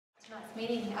tonight's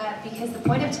meeting because the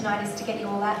point of tonight is to get you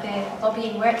all out there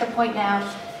lobbying. We're at the point now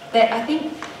that I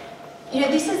think,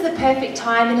 this is the perfect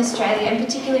time in Australia, and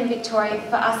particularly in Victoria,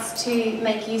 for us to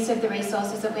make use of the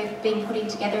resources that we've been putting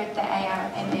together at the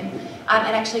ARMM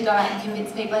and actually go out and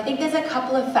convince people. I think there's a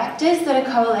couple of factors that are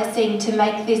coalescing to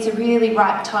make this a really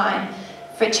ripe time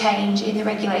for change in the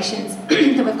regulations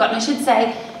that we've got. And I should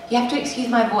say, you have to excuse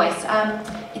my voice.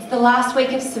 It's the last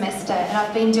week of semester and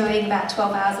I've been doing about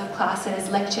 12 hours of classes,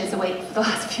 lectures a week for the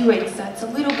last few weeks, so it's a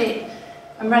little bit,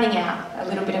 I'm running out a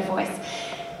little bit of voice.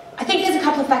 I think there's a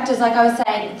couple of factors, like I was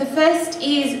saying. The first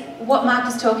is what Mark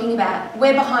was talking about.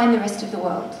 We're behind the rest of the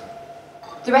world.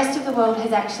 The rest of the world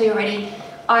has actually already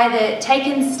either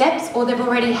taken steps or they've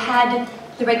already had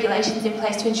the regulations in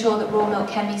place to ensure that raw milk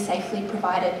can be safely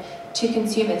provided to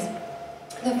consumers.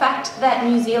 The fact that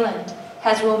New Zealand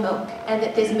has raw milk and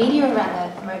that there's media around that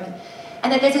at the moment,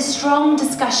 and that there's a strong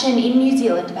discussion in New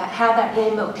Zealand about how that raw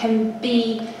milk can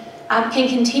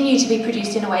continue to be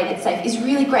produced in a way that's safe is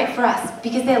really great for us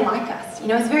because they're like us.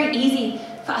 It's very easy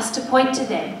for us to point to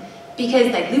them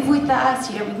because they live with us,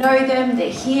 we know them,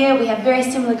 they're here, we have very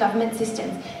similar government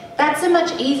systems. That's a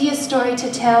much easier story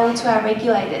to tell to our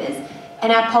regulators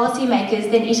and our policymakers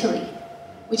than Italy,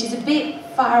 which is a bit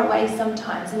far away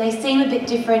sometimes, and they seem a bit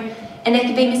different, and there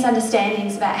can be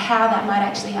misunderstandings about how that might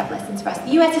actually have lessons for us.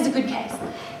 The US is a good case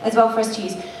as well for us to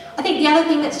use. I think the other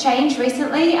thing that's changed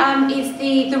recently is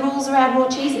the rules around raw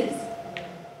cheeses.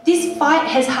 This fight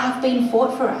has half been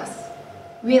fought for us,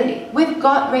 really. We've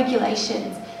got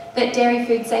regulations that Dairy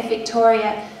Food Safe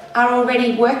Victoria are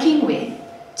already working with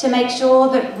to make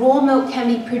sure that raw milk can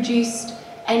be produced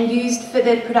and used for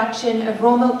the production of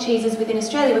raw milk cheeses within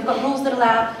Australia. We've got rules that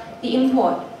allow the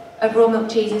import of raw milk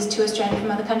cheeses to Australia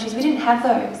from other countries. We didn't have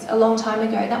those a long time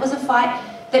ago. That was a fight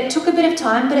that took a bit of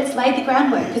time, but it's laid the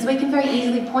groundwork because we can very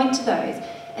easily point to those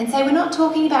and say we're not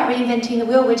talking about reinventing the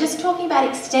wheel, we're just talking about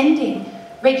extending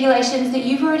regulations that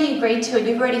you've already agreed to and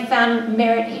you've already found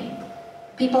merit in.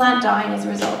 People aren't dying as a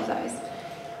result of those.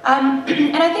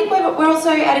 And I think we're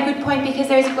also at a good point because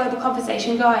there is a global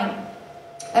conversation going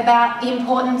about the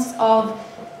importance of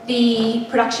the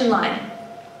production line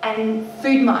and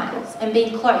food miles and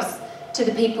being close to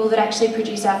the people that actually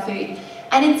produce our food.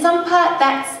 And in some part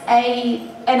that's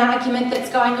an argument that's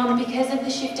going on because of the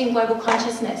shift in global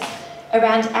consciousness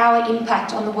around our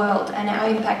impact on the world and our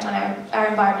impact on our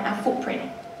environment, our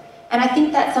footprint. And I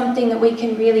think that's something that we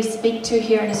can really speak to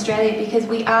here in Australia because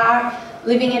we are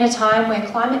living in a time where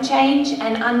climate change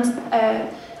and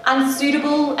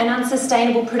unsuitable and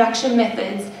unsustainable production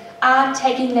methods are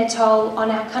taking their toll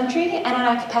on our country and on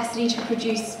our capacity to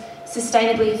produce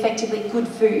sustainably, effectively good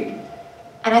food.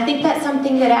 And I think that's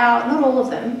something that not all of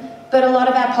them, but a lot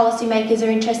of our policymakers are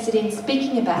interested in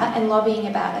speaking about and lobbying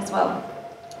about as well.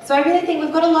 So I really think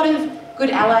we've got a lot of good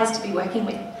allies to be working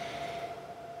with.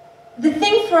 The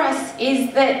thing for us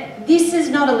is that this is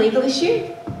not a legal issue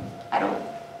at all.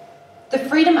 The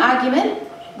freedom argument,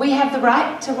 we have the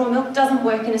right to raw milk, doesn't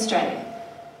work in Australia.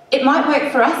 It might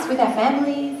work for us with our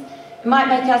families, it might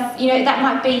make us, that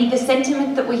might be the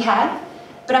sentiment that we have,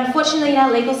 but unfortunately in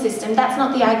our legal system, that's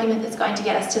not the argument that's going to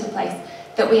get us to the place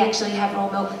that we actually have raw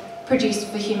milk produced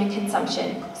for human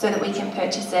consumption so that we can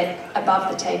purchase it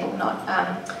above the table,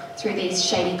 not through these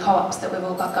shady co-ops that we've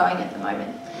all got going at the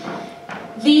moment.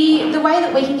 The way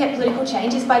that we can get political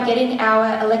change is by getting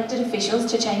our elected officials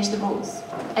to change the rules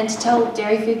and to tell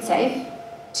Dairy Food Safe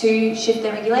to shift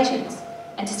their regulations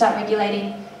and to start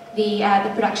regulating the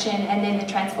production and then the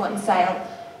transport and sale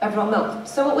of raw milk.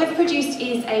 So what we've produced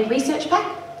is a research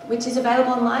pack, which is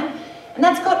available online, and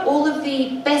that's got all of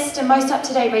the best and most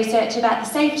up-to-date research about the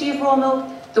safety of raw milk,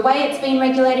 the way it's been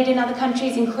regulated in other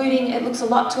countries, including, it looks a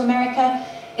lot to America.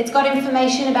 It's got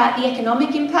information about the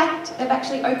economic impact of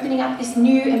actually opening up this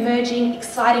new, emerging,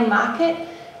 exciting market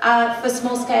for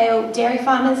small-scale dairy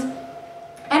farmers.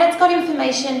 And it's got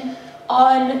information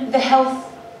on the health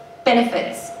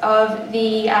benefits of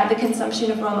the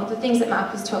consumption of raw milk, the things that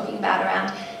Mark was talking about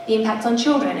around the impacts on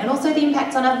children and also the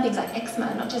impacts on other things like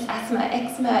eczema, not just asthma,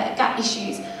 eczema, gut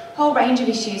issues, a whole range of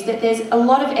issues that there's a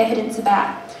lot of evidence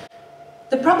about.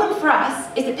 The problem for us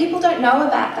is that people don't know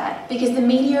about that because the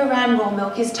media around raw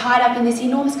milk is tied up in this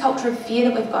enormous culture of fear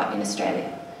that we've got in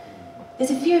Australia.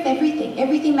 There's a fear of everything.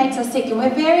 Everything makes us sick, and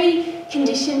we're very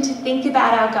conditioned to think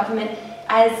about our government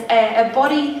as a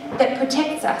body that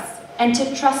protects us and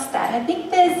to trust that. I think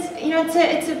there's,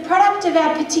 it's a product of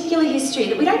our particular history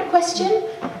that we don't question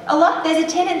a lot. There's a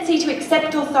tendency to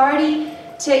accept authority,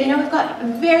 we've got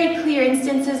very clear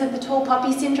instances of the tall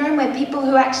poppy syndrome where people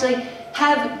who actually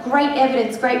have great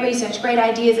evidence, great research, great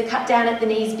ideas are cut down at the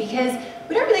knees because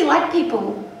we don't really like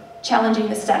people challenging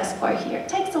the status quo here. It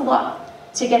takes a lot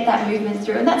to get that movement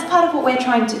through, and that's part of what we're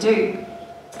trying to do.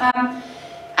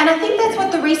 And I think that's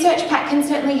what the research pack can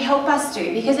certainly help us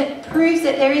do, because it proves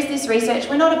that there is this research.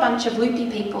 We're not a bunch of loopy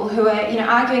people who are,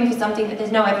 arguing for something that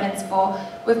there's no evidence for.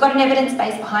 We've got an evidence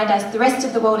base behind us. The rest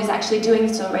of the world is actually doing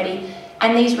this already,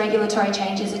 and these regulatory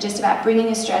changes are just about bringing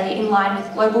Australia in line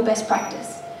with global best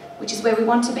practice, which is where we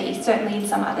want to be, certainly in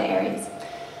some other areas.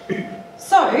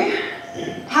 So,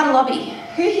 how to lobby?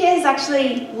 Who here has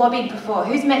actually lobbied before?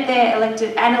 Who's met their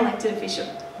elected official?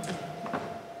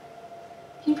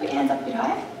 Can you put your hands up a bit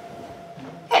higher?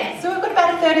 Okay, so we've got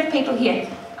about a third of people here.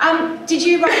 Did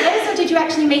you write letters or did you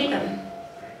actually meet them?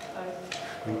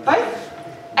 Both. Both?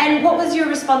 And what was your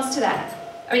response to that?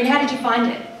 I mean, how did you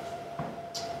find it?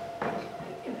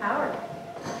 Empowered.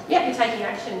 Yeah. You're taking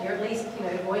action, you're at least,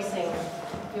 voicing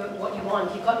what you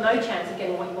want. You've got no chance of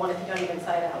getting what you want if you don't even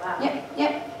say it out loud.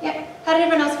 Yep. How did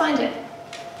everyone else find it?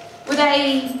 Were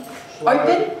they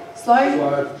open?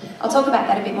 Slow? I'll talk about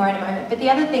that a bit more in a moment. But the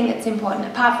other thing that's important,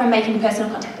 apart from making personal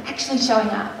contact, actually showing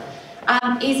up,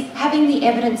 is having the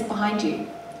evidence behind you.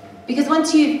 Because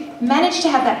once you've managed to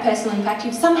have that personal impact,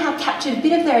 you've somehow captured a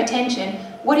bit of their attention,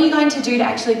 what are you going to do to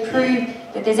actually prove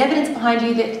that there's evidence behind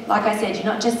you that, like I said, you're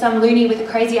not just some loony with a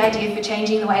crazy idea for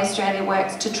changing the way Australia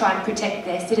works to try and protect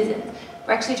their citizens.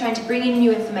 We're actually trying to bring in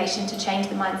new information to change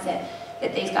the mindset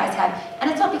that these guys have. And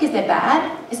it's not because they're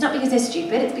bad, it's not because they're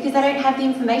stupid, it's because they don't have the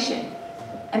information.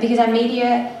 And because our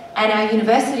media and our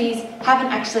universities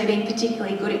haven't actually been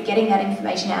particularly good at getting that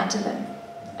information out to them.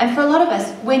 And for a lot of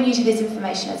us, we're new to this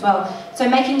information as well. So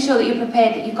making sure that you're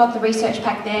prepared, that you've got the research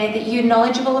pack there, that you're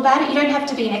knowledgeable about it. You don't have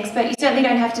to be an expert. You certainly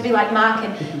don't have to be like Mark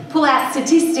and pull out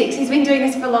statistics. He's been doing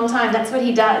this for a long time. That's what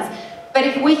he does. But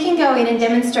if we can go in and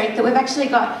demonstrate that we've actually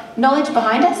got knowledge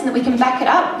behind us and that we can back it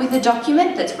up with a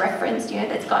document that's referenced,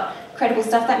 that's got credible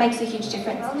stuff, that makes a huge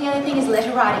difference. And the other thing is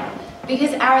letter writing.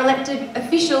 Because our elected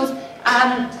officials,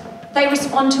 they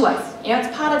respond to us.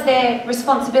 It's part of their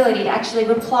responsibility to actually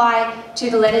reply to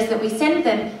the letters that we send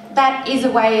them. That is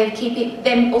a way of keeping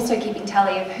them also keeping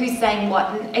tally of who's saying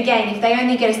what. And again, if they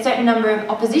only get a certain number of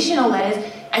oppositional letters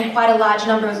and quite a large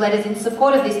number of letters in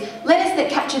support of this, letters that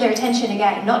capture their attention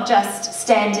again, not just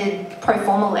standard pro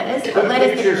forma letters, but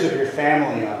letters pictures of your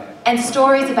family on it. And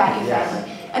stories about your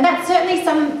family. And that's certainly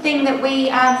something that we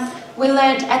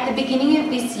learnt at the beginning of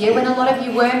this year when a lot of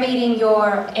you were meeting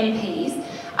your MPs.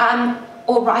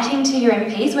 Or writing to your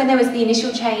MPs when there was the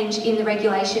initial change in the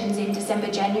regulations in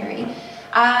December, January,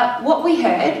 what we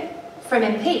heard from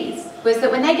MPs was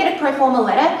that when they get a pro forma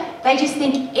letter, they just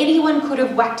think anyone could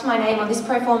have whacked my name on this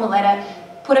pro forma letter,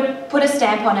 put a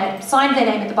stamp on it, signed their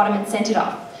name at the bottom and sent it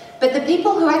off. But the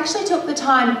people who actually took the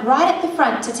time right at the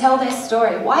front to tell their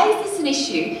story, why is this an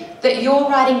issue that you're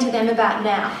writing to them about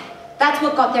now? That's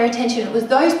what got their attention. It was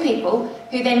those people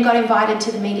who then got invited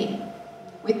to the meeting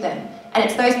with them. And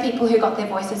it's those people who got their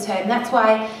voices heard. And that's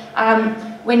why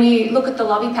when you look at the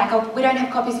lobby pack, we don't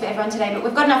have copies for everyone today, but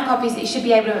we've got enough copies that you should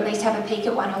be able to at least have a peek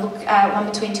at one or look one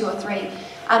between 2 or 3.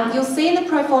 You'll see in the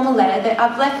pro forma letter that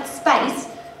I've left space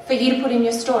for you to put in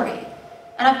your story.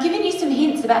 And I've given you some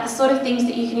hints about the sort of things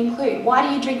that you can include. Why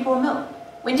do you drink raw milk?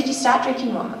 When did you start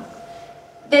drinking raw milk?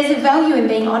 There's a value in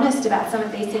being honest about some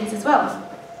of these things as well.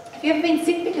 Have you ever been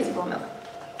sick because of raw milk?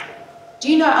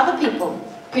 Do you know other people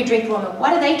who drink raw milk?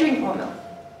 Why do they drink raw milk?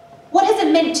 What has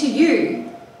it meant to you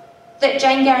that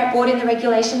Jane Garrett brought in the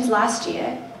regulations last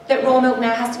year that raw milk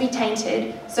now has to be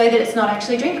tainted so that it's not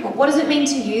actually drinkable? What does it mean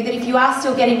to you that if you are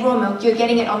still getting raw milk, you're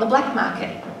getting it on the black market?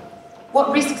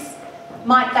 What risks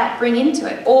might that bring into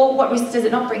it? Or what risks does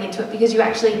it not bring into it because you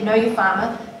actually know your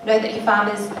farmer, know that your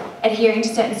farmer's adhering to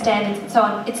certain standards and so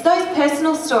on? It's those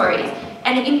personal stories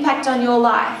and the impact on your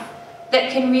life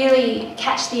that can really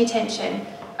catch the attention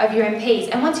of your MPs.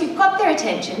 And once you've got their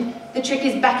attention, the trick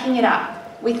is backing it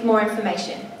up with more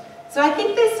information. So I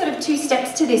think there's sort of 2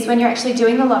 steps to this when you're actually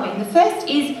doing the lobbying. The first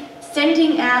is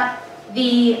sending out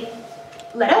the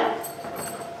letter.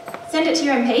 Send it to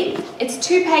your MP. It's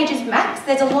 2 pages max.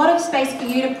 There's a lot of space for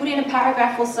you to put in a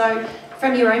paragraph or so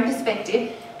from your own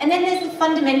perspective. And then there's the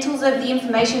fundamentals of the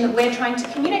information that we're trying to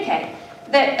communicate.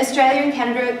 That Australia and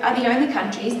Canada are the only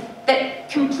countries that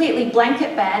completely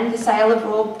blanket ban the sale of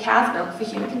raw cow's milk for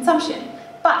human consumption.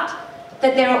 But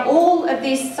that there are all of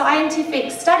these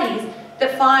scientific studies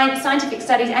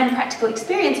and practical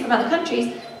experience from other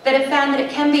countries that have found that it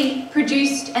can be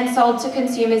produced and sold to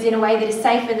consumers in a way that is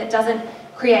safe and that doesn't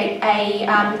create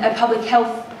a public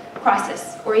health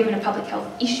crisis or even a public health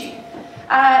issue.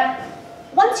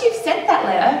 Once you've sent that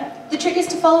letter, the trick is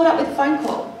to follow it up with a phone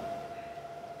call.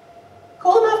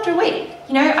 Call them after a week.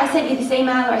 I sent you this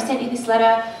email or I sent you this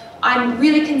letter, I'm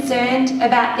really concerned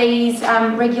about these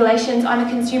regulations. I'm a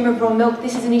consumer of raw milk.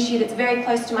 This is an issue that's very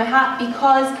close to my heart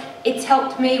because it's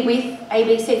helped me with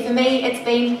ABC. For me, it's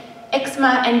been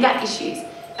eczema and gut issues.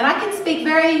 And I can speak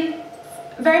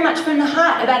very much from the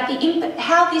heart about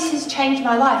how this has changed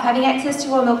my life. Having access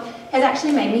to raw milk has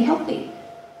actually made me healthy.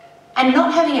 And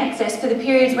not having access for the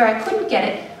periods where I couldn't get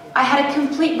it, I had a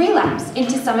complete relapse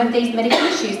into some of these medical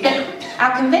issues that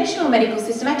our conventional medical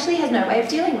system actually has no way of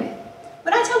dealing with.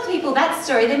 When I tell people that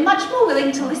story, they're much more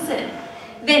willing to listen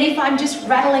than if I'm just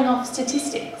rattling off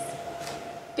statistics.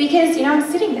 Because,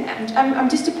 I'm sitting there, I'm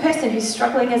just a person who's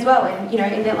struggling as well in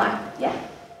their life. Yeah.